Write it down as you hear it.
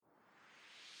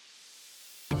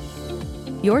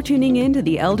You're tuning in to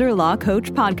the Elder Law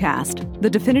Coach Podcast, the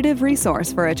definitive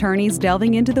resource for attorneys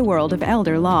delving into the world of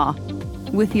elder law.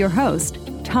 With your host,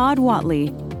 Todd Whatley,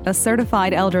 a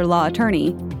certified elder law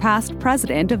attorney, past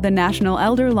president of the National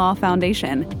Elder Law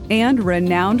Foundation, and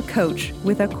renowned coach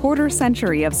with a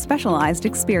quarter-century of specialized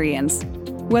experience.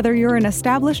 Whether you're an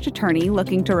established attorney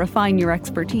looking to refine your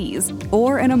expertise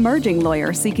or an emerging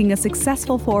lawyer seeking a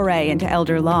successful foray into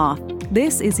elder law,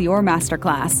 this is your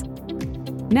masterclass.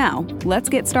 Now, let's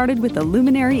get started with the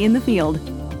luminary in the field.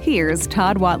 Here's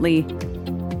Todd Whatley.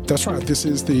 That's right. This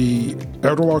is the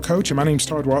Elder Law Coach, and my name's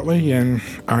Todd Whatley, and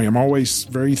I am always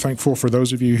very thankful for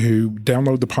those of you who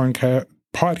download the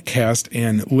podcast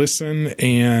and listen,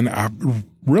 and I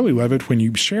really love it when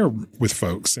you share with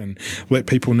folks and let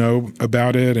people know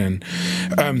about it. And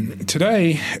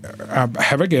today, I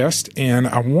have a guest, and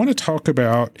I want to talk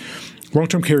about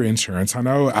long-term care insurance. I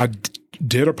know I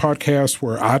did a podcast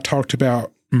where I talked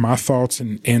about my thoughts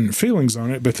and feelings on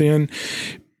it, but then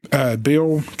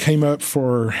Bill came up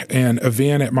for an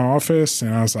event at my office,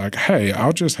 and I was like, hey,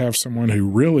 I'll just have someone who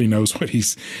really knows what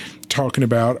he's talking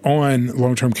about on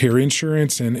long-term care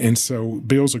insurance. And so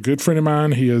Bill's a good friend of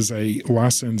mine. He is a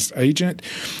licensed agent,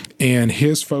 and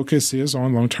his focus is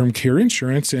on long-term care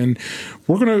insurance. And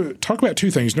we're going to talk about two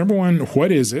things. Number one,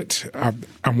 what is it?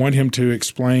 I want him to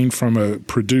explain from a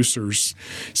producer's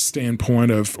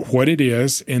standpoint of what it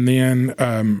is, and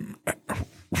then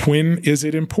when is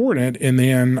it important? And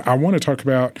then I want to talk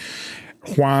about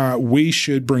why we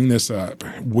should bring this up.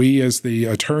 We, as the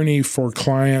attorney for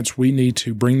clients, we need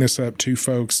to bring this up to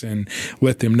folks and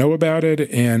let them know about it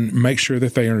and make sure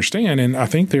that they understand. And I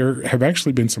think there have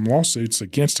actually been some lawsuits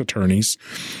against attorneys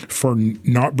for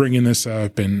not bringing this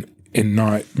up and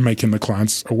not making the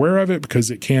clients aware of it, because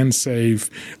it can save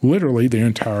literally the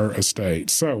entire estate.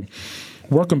 So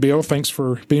welcome, Bill. Thanks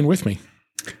for being with me.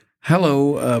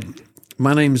 Hello.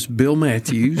 My name's Bill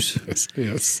Matthews.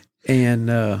 Yes.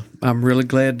 And I'm really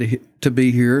glad to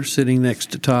be here sitting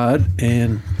next to Todd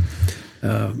and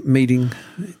meeting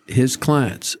his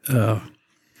clients. I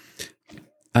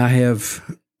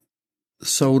have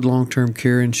sold long-term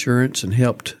care insurance and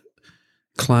helped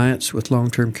clients with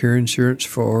long-term care insurance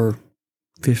for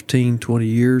 15, 20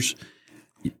 years,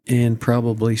 and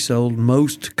probably sold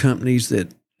most companies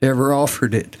that ever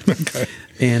offered it. Okay.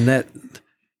 And that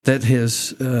has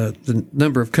the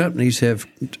number of companies have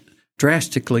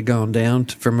drastically gone down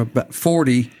from about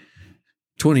 40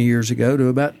 20 years ago to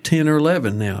about 10 or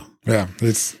 11 now. Yeah,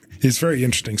 it's very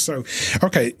interesting. So,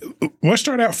 okay, let's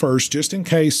start out first, just in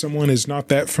case someone is not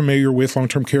that familiar with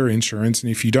long-term care insurance.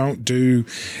 And if you don't do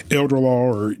elder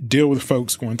law or deal with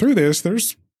folks going through this,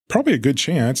 there's probably a good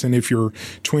chance. And if you're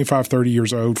 25, 30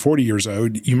 years old, 40 years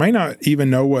old, you may not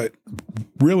even know what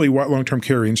long-term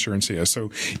care insurance is.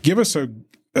 So give us a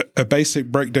basic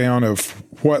breakdown of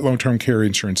what long-term care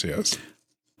insurance is.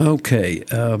 Okay.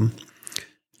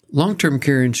 Long-term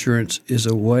care insurance is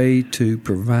a way to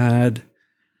provide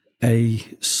a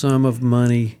sum of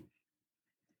money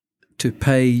to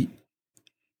pay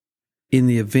in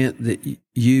the event that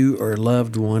you or a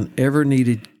loved one ever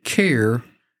needed care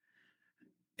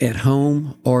at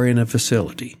home or in a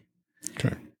facility.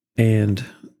 Okay. And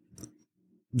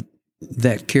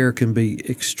that care can be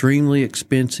extremely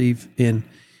expensive, and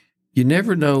you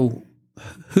never know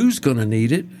who's going to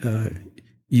need it,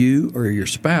 you or your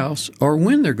spouse, or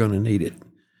when they're going to need it.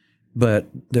 But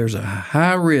there's a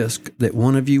high risk that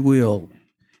one of you will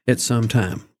at some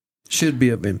time. Should be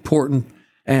an important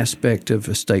aspect of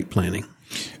estate planning.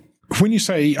 When you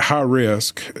say high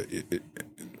risk,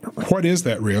 what is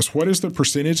that risk? What is the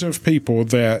percentage of people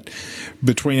that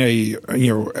between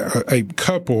a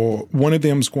couple, one of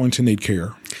them is going to need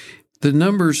care? The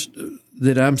numbers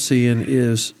that I'm seeing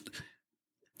is,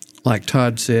 like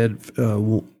Todd said,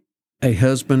 a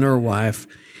husband or wife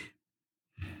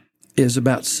is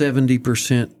about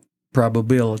 70%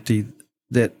 probability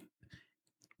that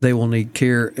they will need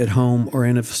care at home or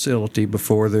in a facility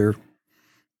before their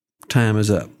time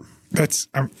is up. That's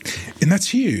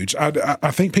huge.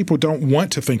 I think people don't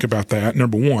want to think about that.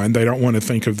 Number one, they don't want to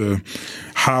think of the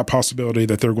high possibility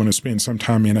that they're going to spend some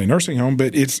time in a nursing home,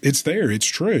 but it's there. It's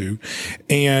true.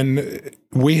 And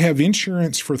we have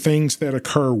insurance for things that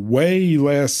occur way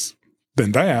less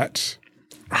than that.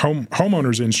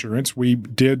 Homeowners insurance, we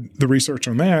did the research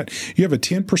on that. You have a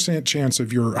 10% chance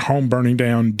of your home burning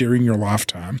down during your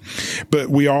lifetime, but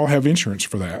we all have insurance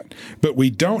for that. But we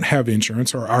don't have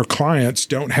insurance, or our clients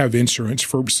don't have insurance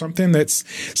for something that's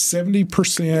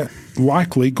 70%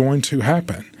 likely going to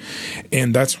happen.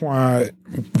 And that's why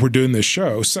we're doing this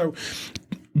show. So,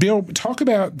 Bill, talk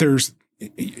about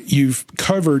you've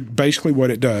covered basically what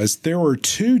it does. There are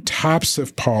two types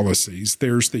of policies.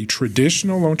 There's the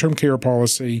traditional long-term care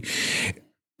policy,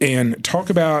 and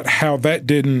talk about how that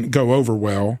didn't go over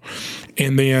well.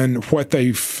 And then what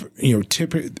they've,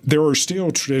 there are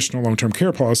still traditional long-term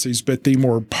care policies, but the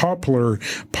more popular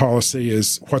policy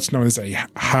is what's known as a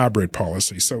hybrid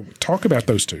policy. So talk about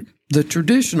those two. The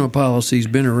traditional policy's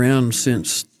been around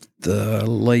since the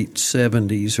late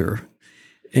 70s,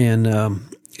 and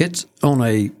it's on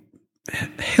a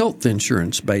health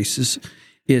insurance basis.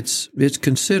 It's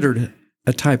considered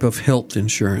a type of health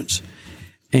insurance,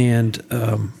 and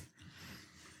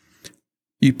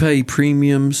you pay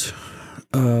premiums.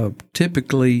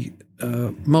 Typically,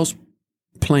 most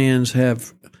plans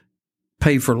have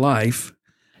pay for life.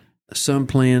 Some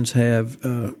plans have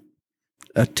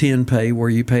a 10 pay where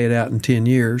you pay it out in 10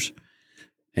 years,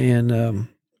 and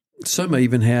some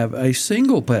even have a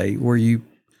single pay where you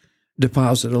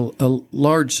deposit a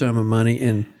large sum of money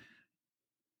and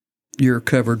you're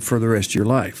covered for the rest of your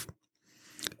life.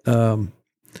 The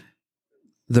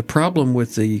problem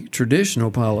with the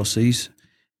traditional policies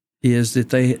is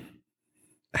that they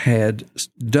had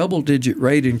double-digit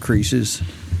rate increases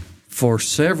for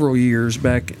several years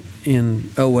back in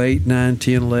 08, 9,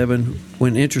 10, 11,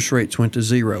 when interest rates went to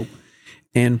zero.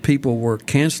 And people were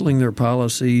canceling their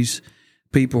policies.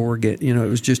 People were it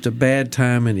was just a bad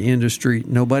time in the industry.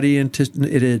 Nobody had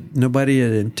anticipated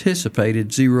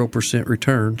 0%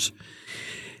 returns.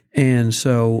 And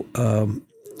so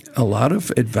a lot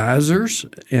of advisors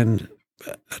and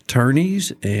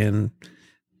attorneys and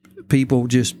people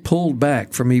just pulled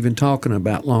back from even talking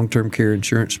about long-term care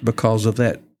insurance because of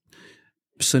that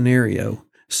scenario.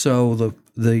 So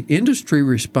the industry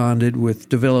responded with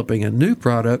developing a new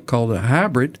product called a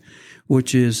hybrid,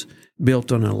 which is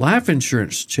built on a life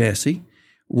insurance chassis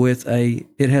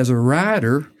it has a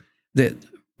rider that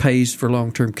pays for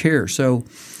long-term care. So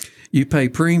you pay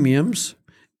premiums,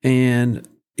 and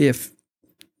if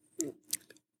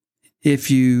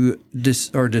you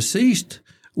are deceased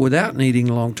without needing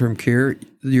long-term care,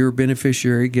 your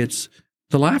beneficiary gets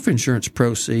the life insurance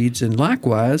proceeds. And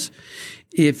likewise,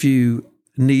 if you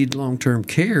need long-term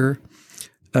care,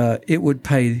 it would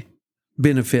pay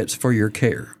benefits for your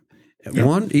care.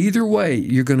 Yep. Either way,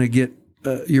 you're going to get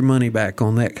your money back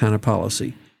on that kind of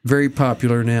policy. Very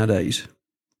popular nowadays.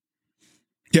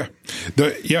 Yeah,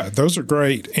 those are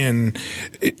great, and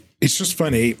it's just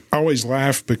funny. I always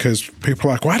laugh because people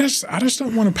are like, "Well, I just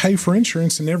don't want to pay for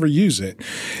insurance and never use it."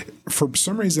 For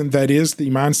some reason, that is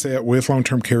the mindset with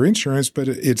long-term care insurance, but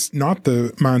it's not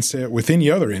the mindset with any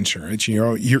other insurance.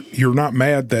 You're not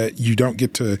mad that you don't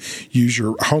get to use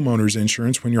your homeowner's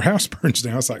insurance when your house burns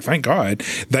down. It's like, thank God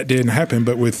that didn't happen.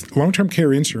 But with long-term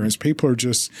care insurance, people are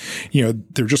just,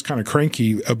 they're just kind of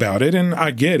cranky about it, and I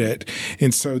get it.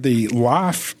 And so the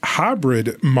life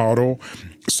hybrid model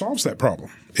solves that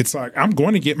problem. It's like, I'm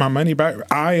going to get my money back.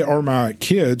 I or my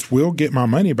kids will get my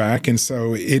money back. And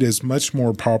so it is much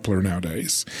more popular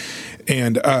nowadays.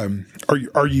 And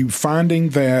are you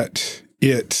finding that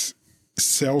it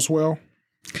sells well?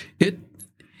 To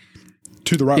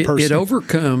the right person? It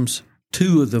overcomes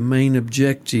two of the main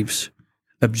objections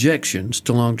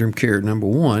to long-term care. Number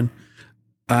one,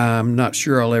 I'm not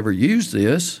sure I'll ever use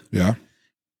this. Yeah.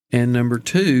 And number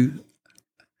two,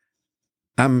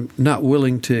 I'm not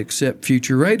willing to accept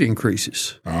future rate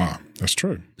increases. That's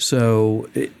true. So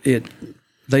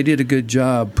they did a good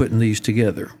job putting these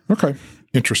together. Okay,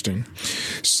 interesting.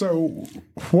 So,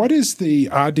 what is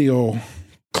the ideal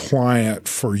client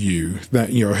for you that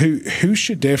who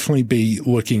should definitely be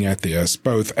looking at this,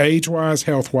 both age-wise,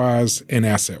 health-wise, and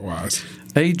asset-wise?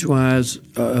 Age-wise,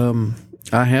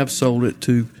 I have sold it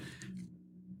to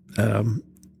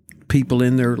people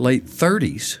in their late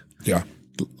 30s. Yeah.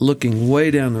 Looking way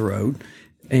down the road,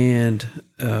 and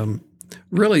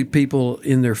really people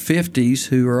in their 50s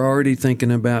who are already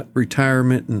thinking about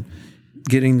retirement and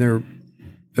getting their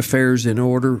affairs in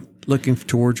order, looking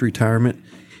towards retirement.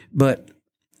 But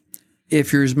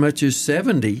if you're as much as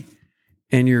 70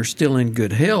 and you're still in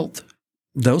good health,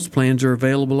 those plans are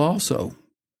available also.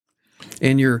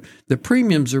 And the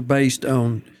premiums are based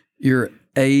on your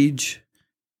age,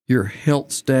 your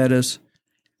health status,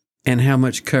 and how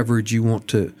much coverage you want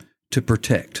to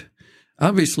protect.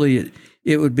 Obviously,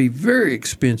 it would be very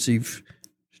expensive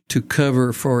to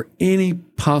cover for any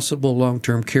possible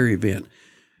long-term care event.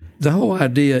 The whole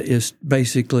idea is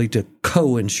basically to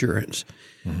co-insurance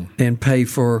and pay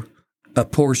for a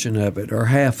portion of it or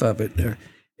half of it, or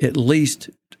at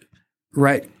least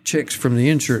write checks from the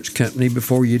insurance company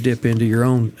before you dip into your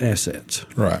own assets.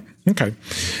 Right. Okay.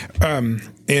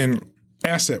 And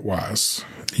asset-wise,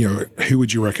 who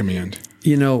would you recommend?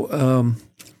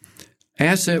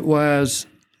 Asset-wise,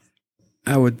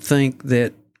 I would think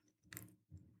that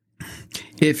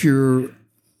if you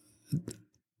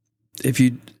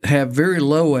have very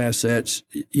low assets,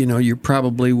 you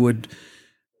probably would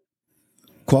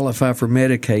qualify for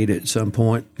Medicaid at some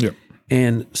point. Yep.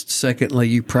 And secondly,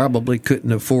 you probably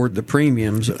couldn't afford the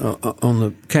premiums on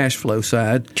the cash flow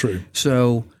side. True.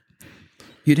 So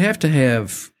you'd have to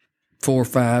have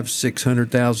 $400,000, $500,000,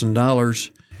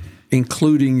 $600,000,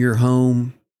 including your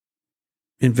home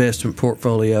investment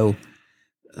portfolio,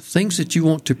 things that you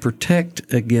want to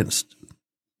protect against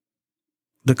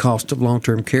the cost of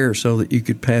long-term care, so that you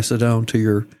could pass it on to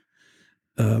your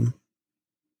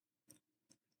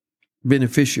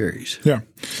beneficiaries. Yeah,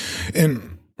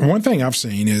 and one thing I've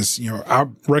seen is, I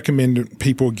recommend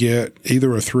people get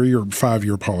either a 3 or 5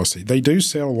 year policy. They do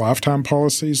sell lifetime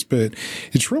policies, but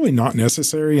it's really not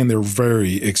necessary, and they're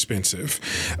very expensive.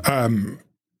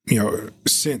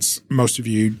 Since most of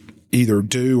you either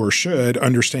do or should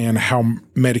understand how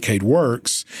Medicaid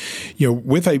works,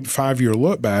 with a 5-year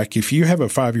look back, if you have a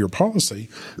 5-year policy,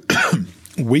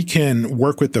 we can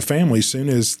work with the family. As soon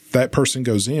as that person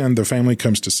goes in, the family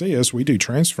comes to see us. We do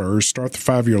transfers, start the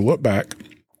 5-year look back.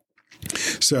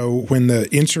 So when the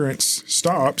insurance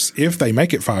stops, if they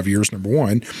make it 5 years, number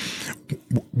one,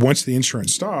 once the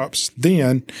insurance stops,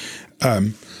 then,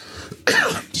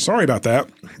 sorry about that,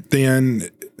 then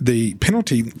the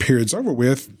penalty period's over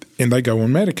with and they go on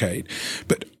Medicaid.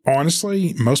 But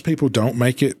honestly, most people don't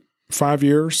make it 5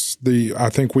 years. I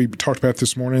think we talked about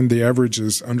this morning, the average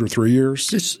is under 3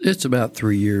 years. It's about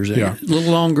 3 years. Yeah. A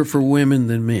little longer for women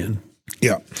than men.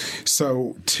 Yeah.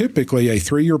 So typically a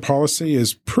 3-year policy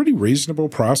is pretty reasonable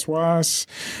price-wise.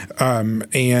 And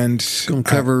it's going to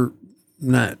cover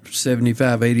not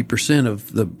 75-80%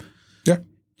 of the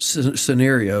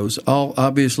scenarios.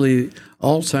 Obviously,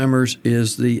 Alzheimer's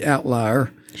is the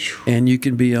outlier, and you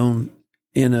can be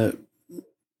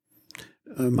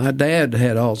my dad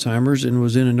had Alzheimer's and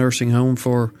was in a nursing home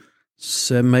for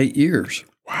 7-8 years.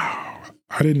 Wow.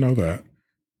 I didn't know that.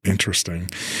 Interesting.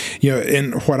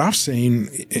 And what I've seen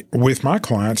with my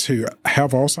clients who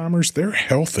have Alzheimer's, they're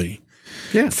healthy.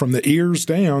 Yeah. From the ears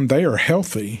down, they are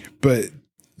healthy, but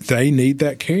they need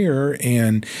that care,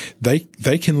 and they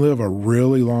can live a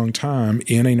really long time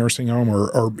in a nursing home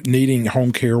or needing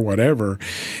home care, whatever.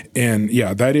 And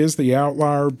that is the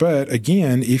outlier. But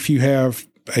again, if you have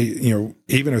even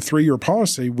a 3-year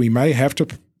policy, we may have to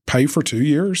pay for 2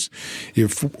 years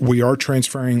if we are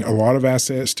transferring a lot of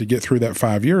assets to get through that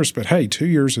 5 years. But hey, 2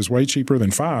 years is way cheaper than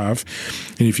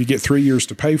 5. And if you get 3 years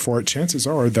to pay for it, chances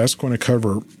are that's going to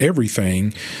cover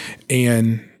everything.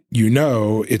 And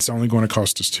it's only going to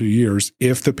cost us 2 years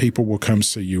if the people will come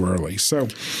see you early. So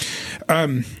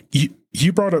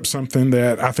you brought up something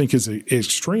that I think is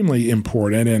extremely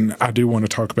important, and I do want to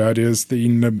talk about, is the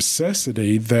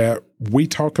necessity that we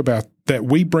talk about, that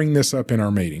we bring this up in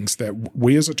our meetings, that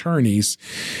we as attorneys,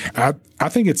 I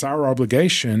think it's our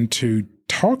obligation to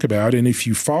talk about. And if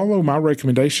you follow my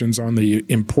recommendations on the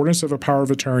importance of a power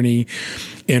of attorney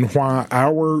and why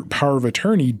our power of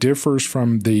attorney differs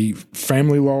from the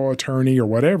family law attorney or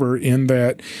whatever, in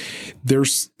that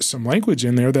there's some language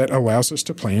in there that allows us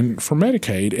to plan for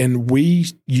Medicaid. And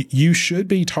you should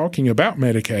be talking about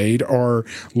Medicaid or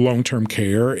long-term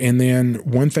care. And then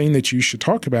one thing that you should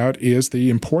talk about is the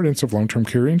importance of long-term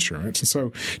care insurance. And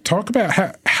so talk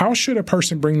about how should a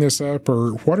person bring this up,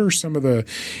 or what are some of the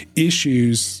issues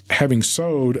having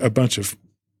sold a bunch of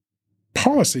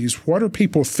policies? What are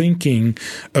people thinking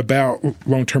about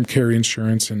long-term care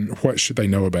insurance, and what should they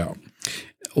know about?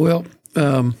 Well,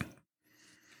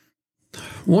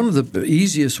 one of the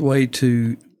easiest way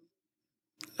to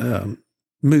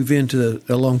move into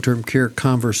a long-term care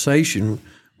conversation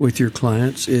with your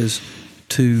clients is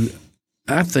to,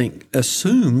 I think,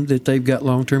 assume that they've got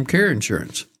long-term care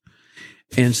insurance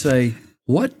and say,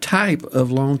 what type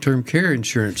of long-term care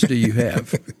insurance do you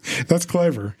have? That's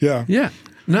clever. Yeah. Yeah.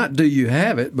 Not do you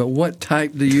have it, but what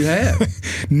type do you have?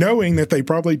 Knowing that they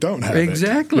probably don't have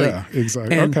exactly. it. Yeah,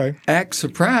 exactly. And okay. act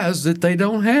surprised that they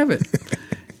don't have it.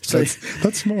 So,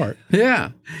 that's smart. Yeah.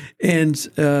 And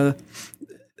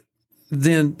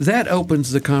then that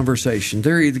opens the conversation.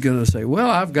 They're either going to say, well,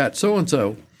 I've got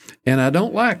so-and-so, and I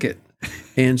don't like it.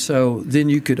 And so then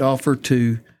you could offer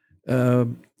to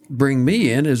bring me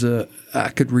in I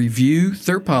could review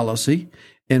their policy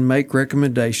and make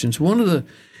recommendations. One of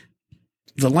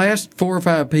the last 4 or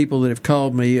 5 people that have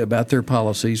called me about their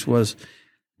policies was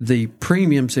the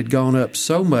premiums had gone up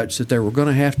so much that they were going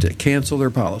to have to cancel their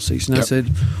policies. And I said,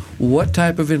 what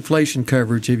type of inflation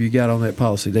coverage have you got on that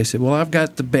policy? They said, well, I've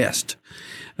got the best.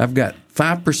 I've got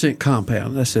 5%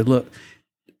 compound. I said, look,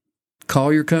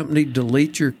 call your company,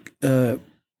 delete your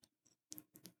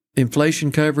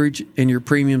inflation coverage, and your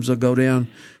premiums will go down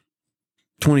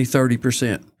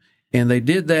 20-30%. And they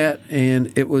did that,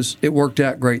 and it worked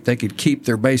out great. They could keep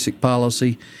their basic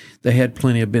policy. They had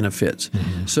plenty of benefits.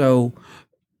 Mm-hmm. So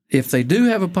if they do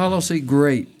have a policy,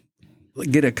 great.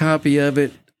 Get a copy of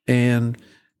it, and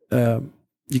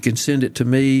you can send it to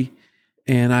me,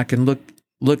 and I can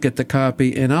look at the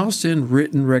copy, and I'll send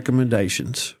written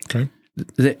recommendations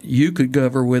that you could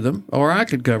cover with them, or I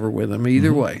could cover with them,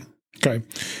 either way. Okay.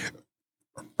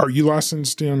 Are you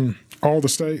licensed in all the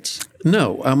states?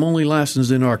 No, I'm only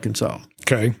licensed in Arkansas.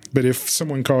 Okay. But if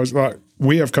someone calls, like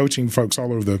we have coaching folks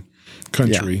all over the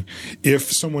country. Yeah.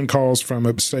 If someone calls from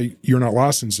a state you're not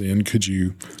licensed in, could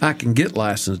you? I can get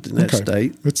licensed in that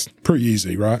state. It's pretty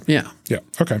easy, right? Yeah. Yeah.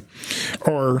 Okay.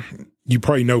 Or you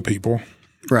probably know people.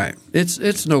 Right.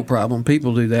 It's no problem.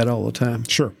 People do that all the time.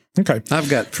 Sure. Okay. I've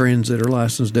got friends that are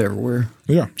licensed everywhere.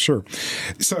 Yeah, sure.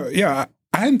 So, yeah,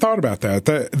 I hadn't thought about that.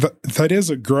 That is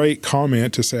a great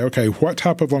comment to say, okay, what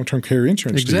type of long-term care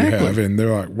insurance do you have? And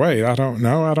they're like, wait, I don't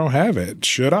know. I don't have it.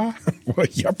 Should I? Well,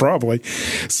 yeah, probably.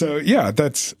 So, yeah,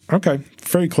 that's okay.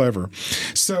 Very clever.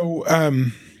 So,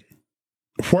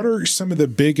 what are some of the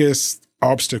biggest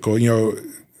obstacles,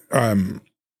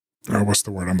 what's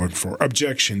the word I'm looking for?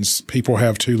 Objections people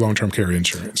have to long-term care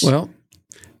insurance? Well,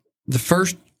 the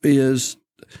first is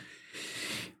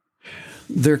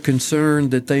they're concerned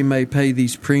that they may pay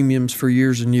these premiums for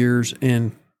years and years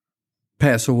and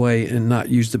pass away and not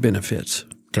use the benefits.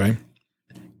 Okay.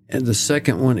 And the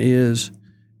second one is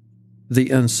the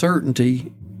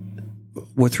uncertainty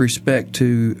with respect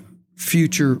to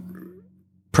future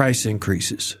price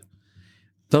increases.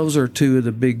 Those are two of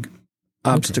the big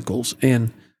obstacles. Okay.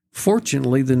 And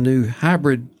fortunately, the new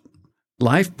hybrid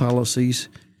life policies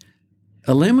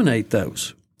eliminate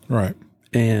those. Right.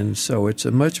 And so it's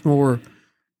a much more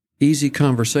easy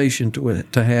conversation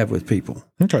to have with people.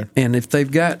 Okay. And if they've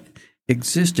got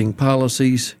existing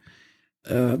policies,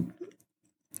 they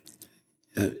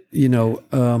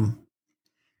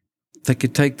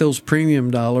could take those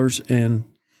premium dollars, and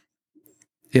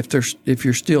if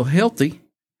you're still healthy,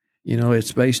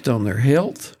 it's based on their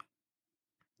health,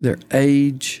 their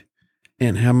age,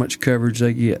 and how much coverage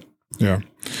they get. Yeah.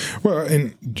 Well,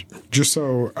 and just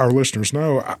so our listeners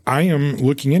know, I am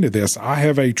looking into this. I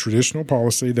have a traditional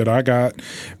policy that I got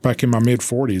back in my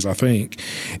mid-40s, I think,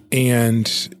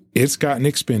 and it's gotten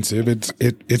expensive.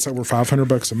 It's over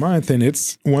 $500 a month, and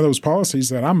it's one of those policies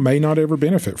that I may not ever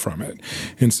benefit from it.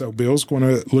 And so Bill's going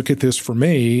to look at this for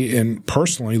me and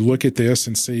personally look at this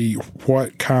and see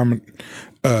what kind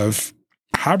of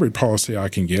hybrid policy I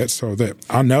can get so that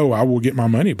I know I will get my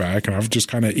money back, and I've just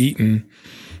kind of eaten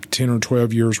 10 or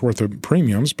 12 years worth of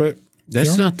premiums, but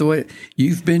that's not the way.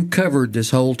 You've been covered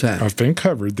this whole time. I've been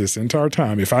covered this entire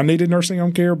time. If I needed nursing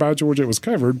home care, by George, it was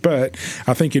covered, but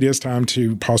I think it is time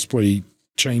to possibly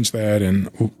change that and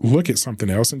look at something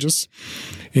else and just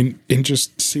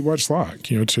see what it's like,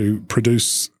 to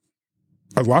produce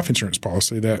a life insurance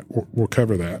policy that will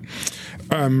cover that.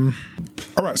 All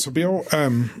right. So Bill,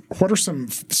 what are some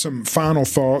final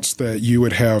thoughts that you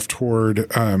would have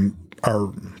toward,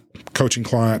 our coaching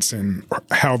clients and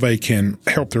how they can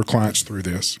help their clients through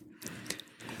this?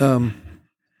 One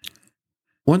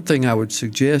thing I would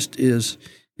suggest is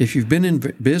if you've been in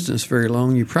business very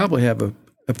long, you probably have a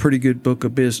pretty good book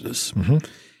of business. Mm-hmm.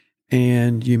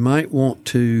 And you might want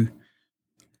to,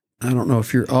 I don't know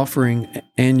if you're offering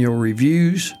annual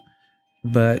reviews,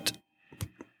 but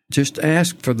just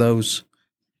ask for those,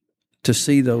 to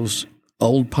see those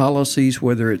old policies,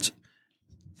 whether it's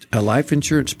a life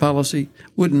insurance policy.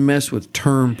 Wouldn't mess with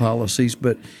term policies,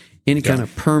 but any kind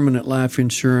of permanent life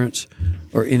insurance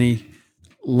or any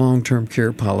long-term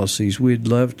care policies. We'd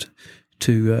love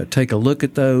to take a look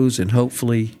at those and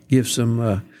hopefully give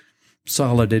some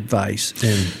solid advice.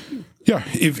 And yeah,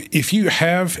 if you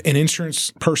have an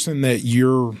insurance person that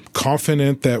you're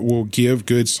confident that will give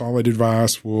good, solid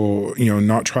advice, will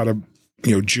not try to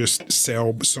just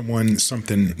sell someone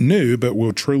something new, but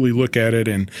will truly look at it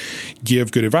and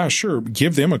give good advice, sure,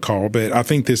 give them a call. But I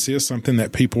think this is something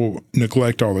that people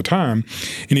neglect all the time.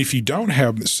 And if you don't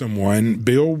have someone,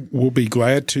 Bill will be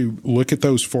glad to look at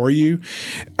those for you.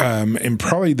 And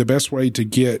probably the best way to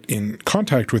get in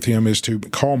contact with him is to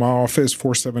call my office,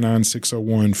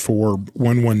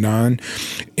 479-601-4119,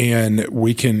 and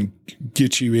we can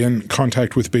get you in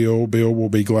contact with Bill. Bill will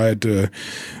be glad to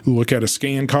look at a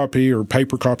scanned copy or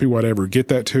paper copy, whatever, get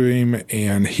that to him,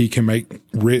 and he can make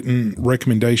written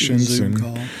recommendations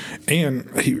And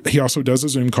he also does a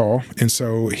Zoom call. And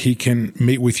so he can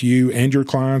meet with you and your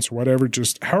clients or whatever,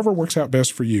 just however works out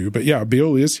best for you. But yeah,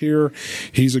 Bill is here.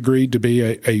 He's agreed to be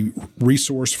a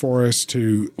resource for us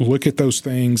to look at those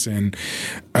things, and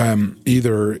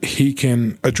either he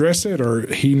can address it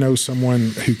or he knows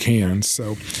someone who can.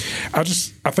 So I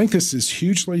think this is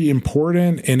hugely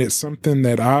important, and it's something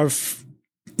that I've,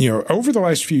 over the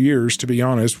last few years, to be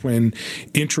honest, when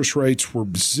interest rates were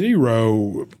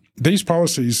zero, these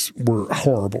policies were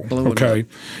horrible. Okay.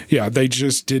 Yeah. They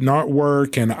just did not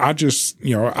work. And I just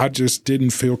didn't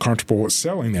feel comfortable with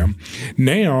selling them.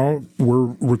 Now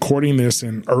we're recording this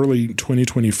in early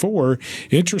 2024.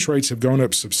 Interest rates have gone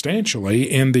up substantially,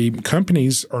 and the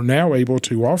companies are now able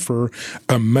to offer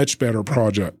a much better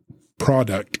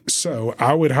product. So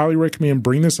I would highly recommend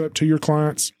bring this up to your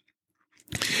clients,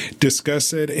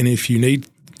 discuss it. And if you need,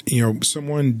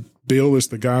 someone, Bill is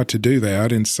the guy to do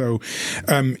that. And so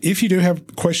if you do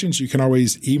have questions, you can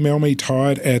always email me,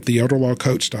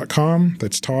 Todd@theelderlawcoach.com.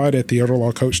 That's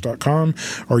Todd@theelderlawcoach.com.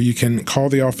 Or you can call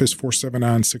the office,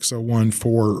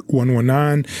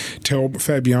 479-601-4119. Tell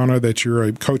Fabiana that you're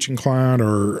a coaching client,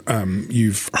 or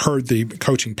you've heard the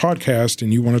coaching podcast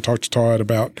and you want to talk to Todd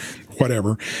about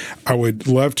whatever. I would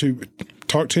love to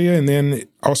talk to you. And then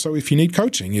also, if you need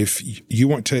coaching, if you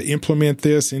want to implement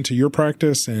this into your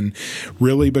practice and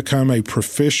really become a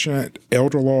proficient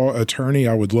elder law attorney,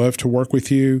 I would love to work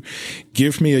with you.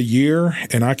 Give me a year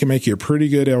and I can make you a pretty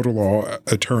good elder law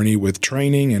attorney with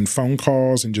training and phone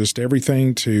calls and just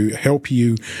everything to help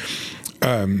you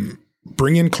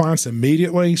bring in clients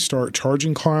immediately, start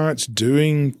charging clients,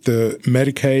 doing the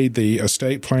Medicaid, the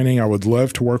estate planning. I would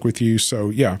love to work with you. So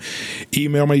yeah,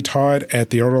 email me,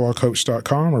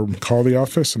 Todd@theelderlawcoach.com, or call the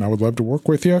office, and I would love to work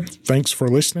with you. Thanks for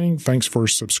listening. Thanks for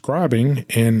subscribing,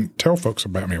 and tell folks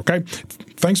about me. Okay.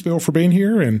 Thanks, Bill, for being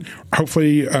here. And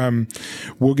hopefully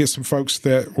we'll get some folks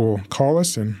that will call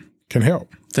us and can help.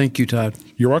 Thank you, Todd.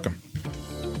 You're welcome.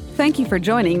 Thank you for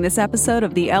joining this episode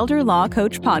of the Elder Law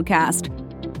Coach Podcast.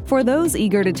 For those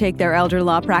eager to take their elder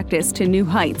law practice to new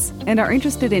heights and are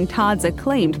interested in Todd's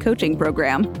acclaimed coaching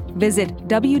program, visit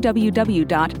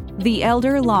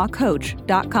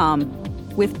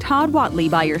www.theelderlawcoach.com. With Todd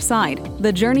Whatley by your side,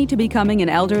 the journey to becoming an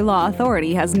elder law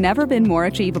authority has never been more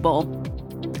achievable.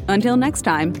 Until next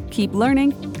time, keep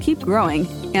learning, keep growing,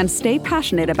 and stay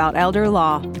passionate about elder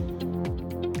law.